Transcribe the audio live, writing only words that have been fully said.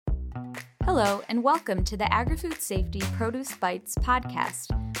Hello, and welcome to the Agri-Food Safety Produce Bites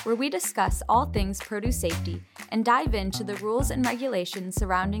podcast, where we discuss all things produce safety and dive into the rules and regulations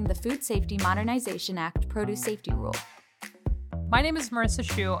surrounding the Food Safety Modernization Act Produce Safety Rule. My name is Marissa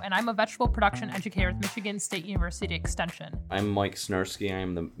Shu, and I'm a vegetable production educator with Michigan State University Extension. I'm Mike Snarsky. I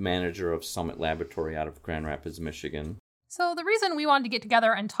am the manager of Summit Laboratory out of Grand Rapids, Michigan. So the reason we wanted to get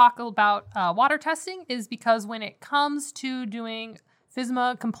together and talk about water testing is because when it comes to doing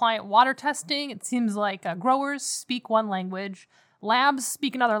FSMA compliant water testing, it seems like growers speak one language, labs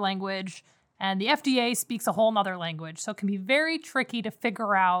speak another language, and the FDA speaks a whole nother language. So it can be very tricky to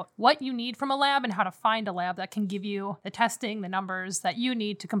figure out what you need from a lab and how to find a lab that can give you the testing, the numbers that you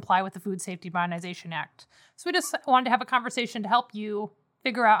need to comply with the Food Safety Modernization Act. So we just wanted to have a conversation to help you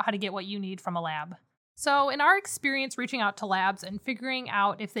figure out how to get what you need from a lab. So in our experience reaching out to labs and figuring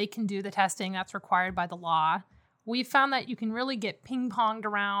out if they can do the testing that's required by the law, we found that you can really get ping-ponged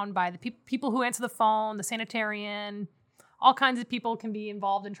around by the people who answer the phone, the sanitarian. All kinds of people can be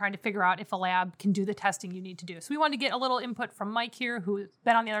involved in trying to figure out if a lab can do the testing you need to do. So we wanted to get a little input from Mike here, who's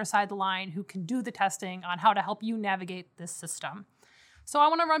been on the other side of the line, who can do the testing on how to help you navigate this system. So I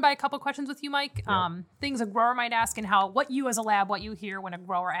want to run by a couple questions with you, Mike. Yeah. Things a grower might ask and what you as a lab, what you hear when a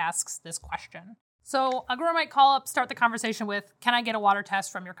grower asks this question. So a grower might call up, start the conversation with, can I get a water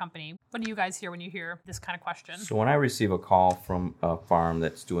test from your company? What do you guys hear when you hear this kind of question? So when I receive a call from a farm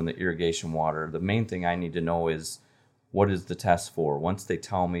that's doing the irrigation water, the main thing I need to know is, what is the test for? Once they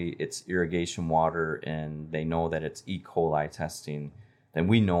tell me it's irrigation water and they know that it's E. coli testing, then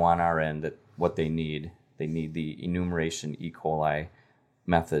we know on our end that what they need the enumeration E. coli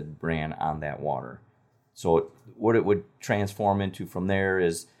method ran on that water. So what it would transform into from there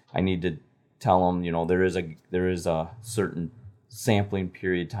is I need to tell them, there is a certain sampling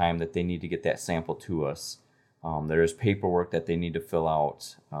period time that they need to get that sample to us. There is paperwork that they need to fill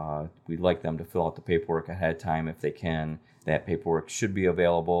out. We'd like them to fill out the paperwork ahead of time if they can. That paperwork should be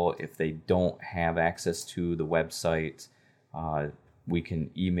available. If they don't have access to the website, we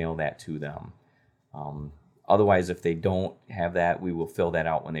can email that to them. Otherwise, if they don't have that, we will fill that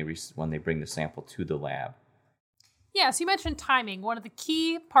out when they bring the sample to the lab. Yeah, so you mentioned timing. One of the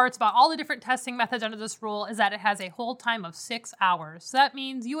key parts about all the different testing methods under this rule is that it has a hold time of 6 hours. So that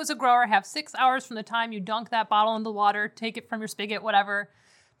means you as a grower have 6 hours from the time you dunk that bottle into water, take it from your spigot, whatever,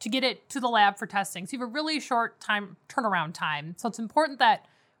 to get it to the lab for testing. So you have a really short turnaround time. So it's important that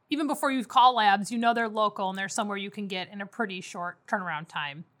even before you call labs, they're local and they're somewhere you can get in a pretty short turnaround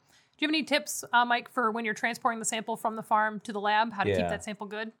time. Do you have any tips, Mike, for when you're transporting the sample from the farm to the lab, how to keep that sample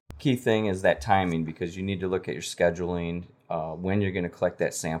good? Key thing is that timing, because you need to look at your scheduling, when you're going to collect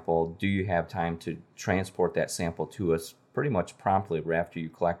that sample. Do you have time to transport that sample to us pretty much promptly right after you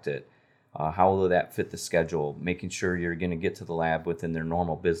collect it? How will that fit the schedule? Making sure you're going to get to the lab within their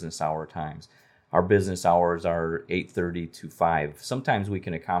normal business hour times. Our business hours are 8:30 to 5. Sometimes we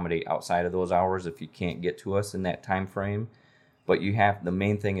can accommodate outside of those hours if you can't get to us in that time frame. But the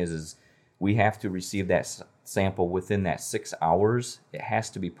main thing is we have to receive that sample within that 6 hours. It has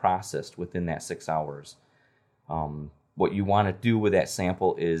to be processed within that 6 hours. What you want to do with that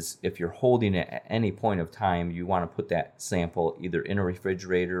sample is, if you're holding it at any point of time, you want to put that sample either in a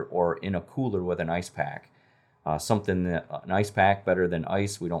refrigerator or in a cooler with an ice pack. An ice pack better than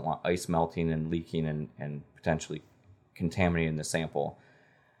ice. We don't want ice melting and leaking and potentially contaminating the sample.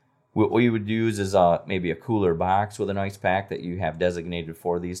 What we would use is maybe a cooler box with an ice pack that you have designated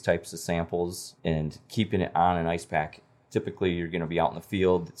for these types of samples, and keeping it on an ice pack. Typically, you're going to be out in the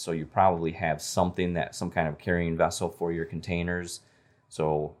field, so you probably have some kind of carrying vessel for your containers.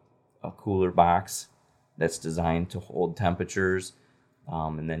 So a cooler box that's designed to hold temperatures,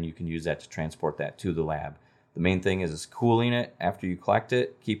 and then you can use that to transport that to the lab. The main thing is cooling it after you collect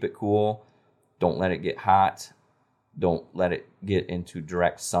it. Keep it cool. Don't let it get hot. Don't let it get into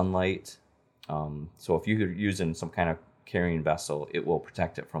direct sunlight. So if you're using some kind of carrying vessel, it will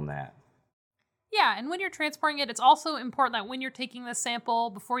protect it from that. Yeah, and when you're transporting it, it's also important that when you're taking the sample,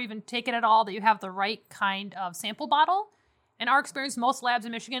 before you even take it at all, that you have the right kind of sample bottle. In our experience, most labs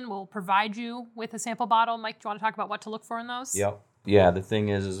in Michigan will provide you with a sample bottle. Mike, do you want to talk about what to look for in those? Yep. Yeah, the thing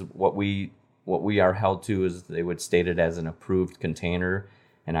is what we are held to is they would state it as an approved container,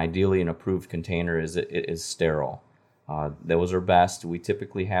 and ideally an approved container is sterile. Those are best. We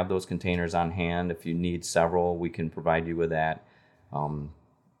typically have those containers on hand. If you need several, we can provide you with that.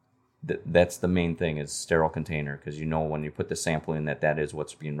 That's the main thing, is sterile container, because when you put the sample in, that is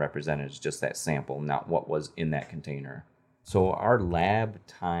what's being represented. It's just that sample, not what was in that container. So our lab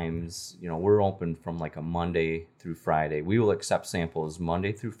times, we're open from like a Monday through Friday. We will accept samples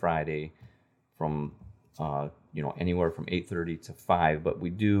Monday through Friday from anywhere from 8:30 to 5. But we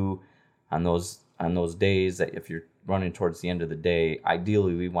do on those days that if you're running towards the end of the day,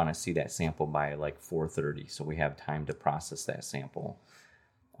 ideally we want to see that sample by like 4:30, so we have time to process that sample.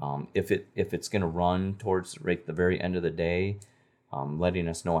 If it's going to run towards right the very end of the day, letting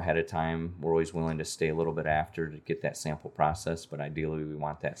us know ahead of time. We're always willing to stay a little bit after to get that sample processed, but ideally we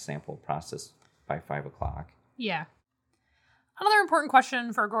want that sample processed by 5 o'clock. Yeah. Another important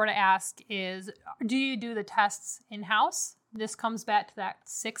question for a grower to ask is, do you do the tests in-house? This comes back to that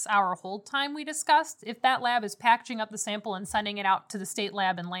 6-hour hold time we discussed. If that lab is packaging up the sample and sending it out to the state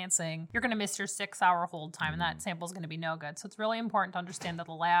lab in Lansing, you're going to miss your 6-hour hold time, and that sample is going to be no good. So it's really important to understand that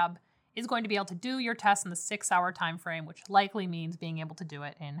the lab is going to be able to do your test in the 6-hour time frame, which likely means being able to do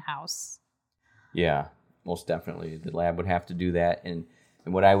it in-house. Yeah, most definitely. The lab would have to do that. And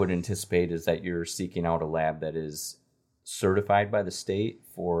what I would anticipate is that you're seeking out a lab that is certified by the state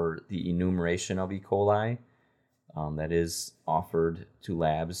for the enumeration of E. coli. That is offered to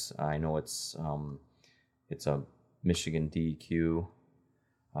labs. I know it's a Michigan DEQ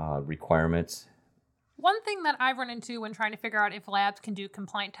requirement. One thing that I've run into when trying to figure out if labs can do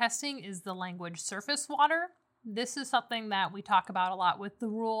compliant testing is the language surface water. This is something that we talk about a lot with the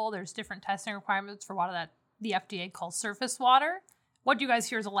rule. There's different testing requirements for water that the FDA calls surface water. What do you guys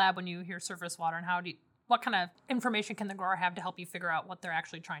hear as a lab when you hear surface water, and what kind of information can the grower have to help you figure out what they're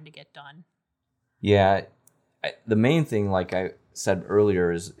actually trying to get done? Yeah, the main thing, like I said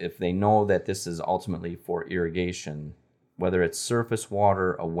earlier, is if they know that this is ultimately for irrigation, whether it's surface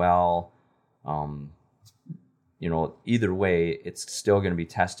water, a well, either way, it's still going to be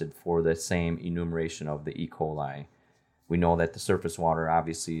tested for the same enumeration of the E. coli. We know that the surface water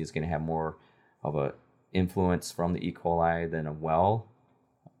obviously is going to have more of a influence from the E. coli than a well,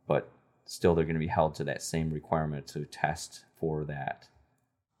 but still they're going to be held to that same requirement to test for that.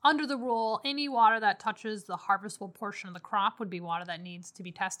 Under the rule, any water that touches the harvestable portion of the crop would be water that needs to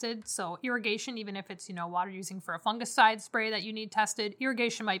be tested. So irrigation, even if it's, water using for a fungicide spray that you need tested,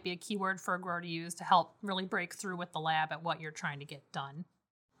 irrigation might be a keyword for a grower to use to help really break through with the lab at what you're trying to get done.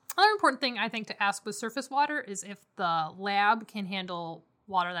 Another important thing I think to ask with surface water is if the lab can handle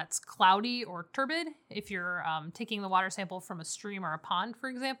water that's cloudy or turbid, if you're taking the water sample from a stream or a pond, for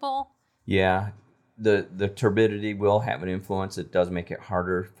example. Yeah. The turbidity will have an influence. It does make it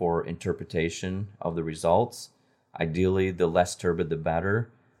harder for interpretation of the results. Ideally, the less turbid, the better.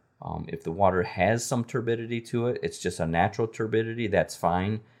 If the water has some turbidity to it, it's just a natural turbidity, that's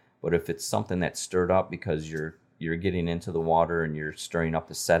fine. But if it's something that's stirred up because you're getting into the water and you're stirring up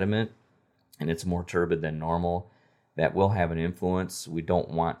the sediment, and it's more turbid than normal, that will have an influence. We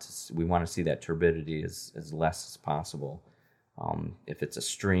want to see that turbidity as less as possible. If it's a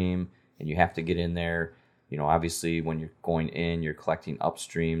stream and you have to get in there, obviously when you're going in, you're collecting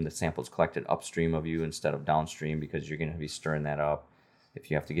upstream. The sample's collected upstream of you instead of downstream because you're going to be stirring that up.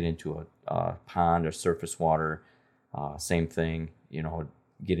 If you have to get into a pond or surface water, same thing,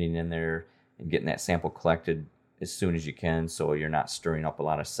 getting in there and getting that sample collected as soon as you can so you're not stirring up a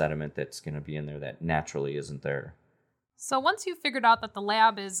lot of sediment that's going to be in there that naturally isn't there. So once you've figured out that the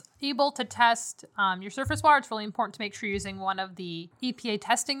lab is able to test your surface water, it's really important to make sure you're using one of the EPA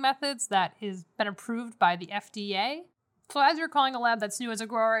testing methods that has been approved by the FDA. So as you're calling a lab that's new as a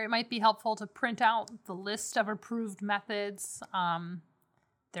grower, it might be helpful to print out the list of approved methods.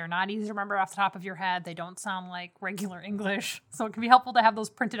 They're not easy to remember off the top of your head. They don't sound like regular English. So it can be helpful to have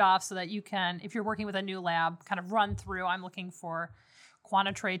those printed off so that you can, if you're working with a new lab, kind of run through. I'm looking for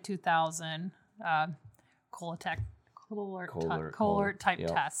Quantitrade 2000, Colert type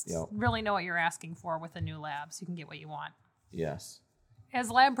tests. Yep. Really know what you're asking for with a new lab so you can get what you want. Yes. As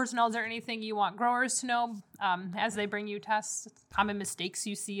lab personnel, is there anything you want growers to know as they bring you tests? Common mistakes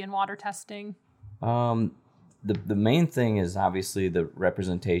you see in water testing? The main thing is obviously the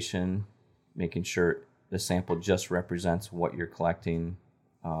representation, making sure the sample just represents what you're collecting,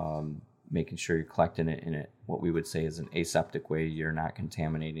 making sure you're collecting it in what we would say is an aseptic way. You're not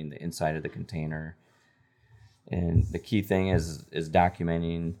contaminating the inside of the container. And the key thing is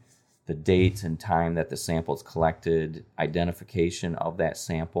documenting the date and time that the sample is collected, identification of that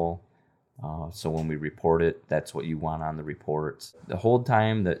sample. So when we report it, that's what you want on the report. The hold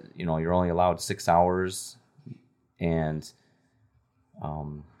time that, you're only allowed 6 hours, and,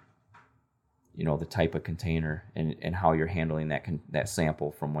 the type of container and how you're handling that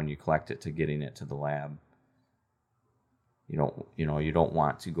sample from when you collect it to getting it to the lab. You don't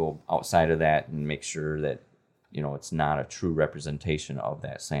want to go outside of that and make sure that it's not a true representation of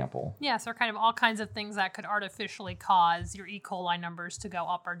that sample. Yeah, so kind of all kinds of things that could artificially cause your E. coli numbers to go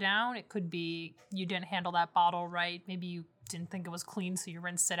up or down. It could be you didn't handle that bottle right. Maybe you didn't think it was clean, so you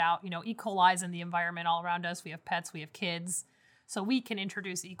rinsed it out. E. coli is in the environment all around us. We have pets, we have kids. So we can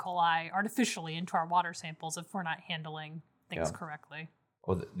introduce E. coli artificially into our water samples if we're not handling things correctly.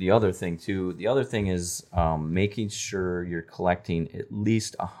 Well, the other thing is making sure you're collecting at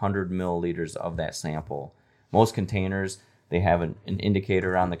least 100 milliliters of that sample. Most containers, they have an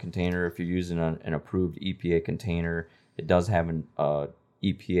indicator on the container. If you're using an approved EPA container, it does have an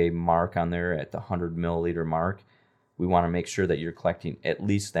EPA mark on there at the 100 milliliter mark. We want to make sure that you're collecting at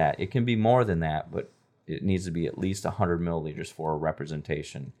least that. It can be more than that, but it needs to be at least 100 milliliters for a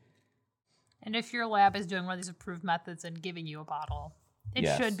representation. And if your lab is doing one of these approved methods and giving you a bottle, it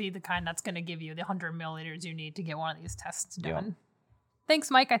should be the kind that's going to give you the 100 milliliters you need to get one of these tests done. Yep.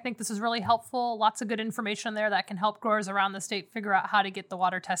 Thanks, Mike. I think this is really helpful. Lots of good information there that can help growers around the state figure out how to get the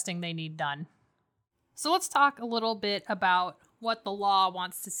water testing they need done. So let's talk a little bit about what the law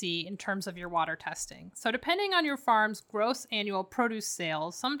wants to see in terms of your water testing. So depending on your farm's gross annual produce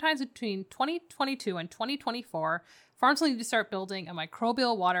sales, sometimes between 2022 and 2024, farms will need to start building a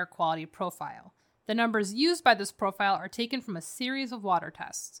microbial water quality profile. The numbers used by this profile are taken from a series of water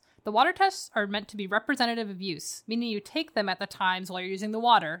tests. The water tests are meant to be representative of use, meaning you take them at the times while you're using the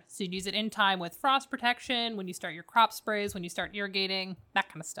water. So you'd use it in time with frost protection, when you start your crop sprays, when you start irrigating, that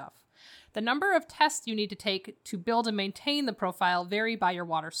kind of stuff. The number of tests you need to take to build and maintain the profile vary by your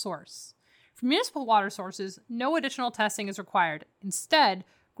water source. For municipal water sources, no additional testing is required. Instead,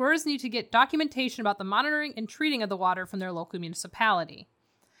 growers need to get documentation about the monitoring and treating of the water from their local municipality.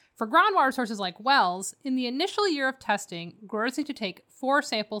 For groundwater sources like wells, in the initial year of testing, growers need to take 4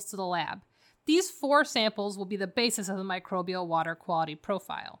 samples to the lab. These 4 samples will be the basis of the microbial water quality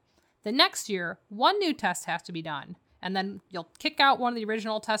profile. The next year, 1 new test has to be done, and then you'll kick out one of the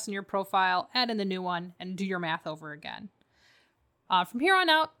original tests in your profile, add in the new one, and do your math over again. From here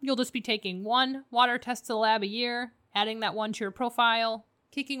on out, you'll just be taking 1 water test to the lab a year, adding that 1 to your profile,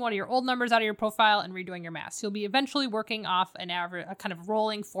 kicking one of your old numbers out of your profile, and redoing your math. So you'll be eventually working off an average, a kind of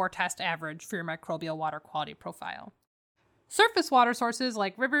rolling 4-test average for your microbial water quality profile. Surface water sources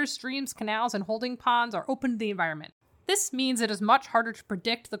like rivers, streams, canals, and holding ponds are open to the environment. This means it is much harder to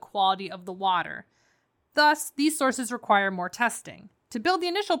predict the quality of the water. Thus, these sources require more testing. To build the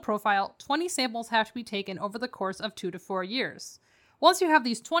initial profile, 20 samples have to be taken over the course of 2 to 4 years. Once you have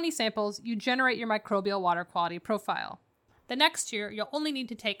these 20 samples, you generate your microbial water quality profile. The next year, you'll only need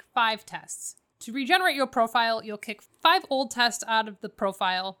to take 5 tests. To regenerate your profile, you'll kick 5 old tests out of the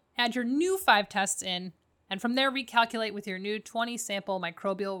profile, add your new 5 tests in, and from there recalculate with your new 20-sample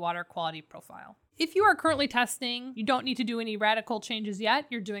microbial water quality profile. If you are currently testing, you don't need to do any radical changes yet.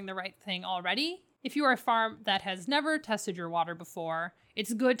 You're doing the right thing already. If you are a farm that has never tested your water before,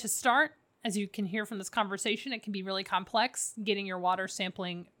 it's good to start. As you can hear from this conversation, it can be really complex getting your water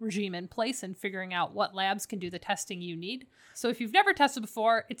sampling regime in place and figuring out what labs can do the testing you need. So if you've never tested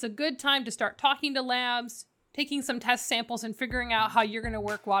before, it's a good time to start talking to labs, taking some test samples, and figuring out how you're going to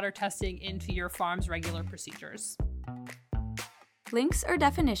work water testing into your farm's regular procedures. Links or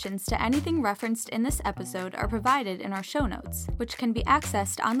definitions to anything referenced in this episode are provided in our show notes, which can be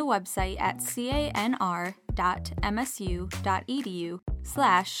accessed on the website at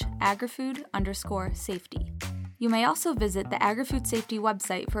canr.msu.edu/agrifood_safety. You may also visit the AgriFood Safety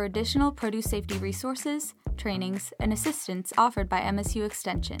website for additional produce safety resources, trainings, and assistance offered by MSU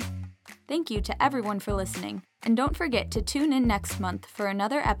Extension. Thank you to everyone for listening, and don't forget to tune in next month for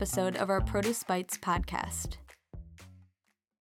another episode of our Produce Bites podcast.